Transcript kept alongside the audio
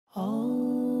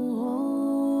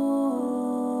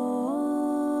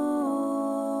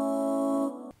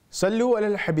Sallu ala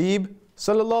al-Habib,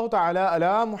 sallallahu ta'ala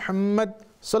ala Muhammad,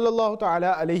 sallallahu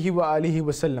ta'ala alayhi wa alihi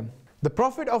wa sallam. The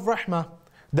Prophet of Rahmah,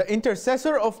 the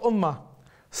intercessor of Ummah,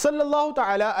 sallallahu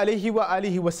ta'ala alayhi wa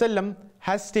alihi wa sallam,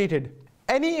 has stated,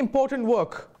 any important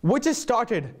work which is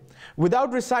started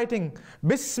without reciting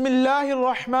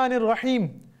Bismillahir Rahmanir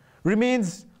Rahim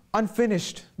remains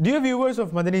unfinished. Dear viewers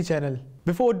of Madani Channel,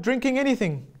 before drinking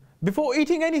anything, before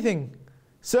eating anything,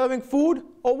 serving food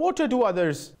or water to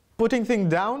others, putting things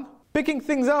down, picking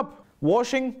things up,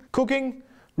 washing, cooking,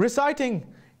 reciting,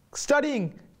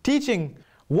 studying, teaching,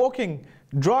 walking,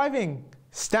 driving,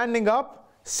 standing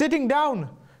up, sitting down,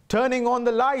 turning on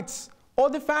the lights or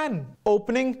the fan,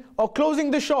 opening or closing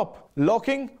the shop,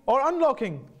 locking or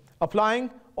unlocking,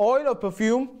 applying oil or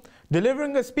perfume,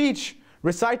 delivering a speech,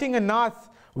 reciting a nath,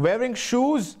 wearing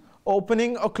shoes,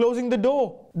 opening or closing the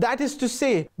door. That is to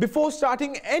say, before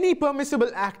starting any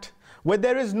permissible act where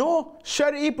there is no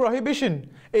Shari'i prohibition,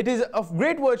 it is of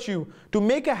great virtue to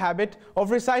make a habit of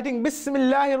reciting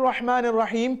Bismillahir Rahmanir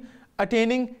Rahim,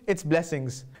 attaining its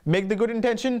blessings. Make the good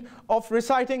intention of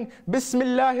reciting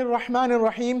Bismillahir Rahmanir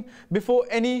Rahim before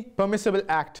any permissible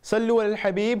act. Sallu al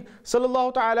Habib,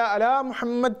 sallallahu ta'ala ala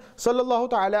Muhammad, sallallahu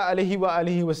ta'ala alayhi wa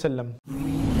alihi wa sallam.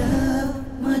 We love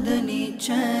Madani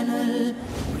Channel.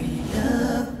 We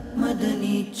love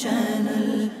Madani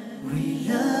Channel. We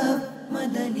love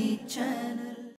Madani Channel.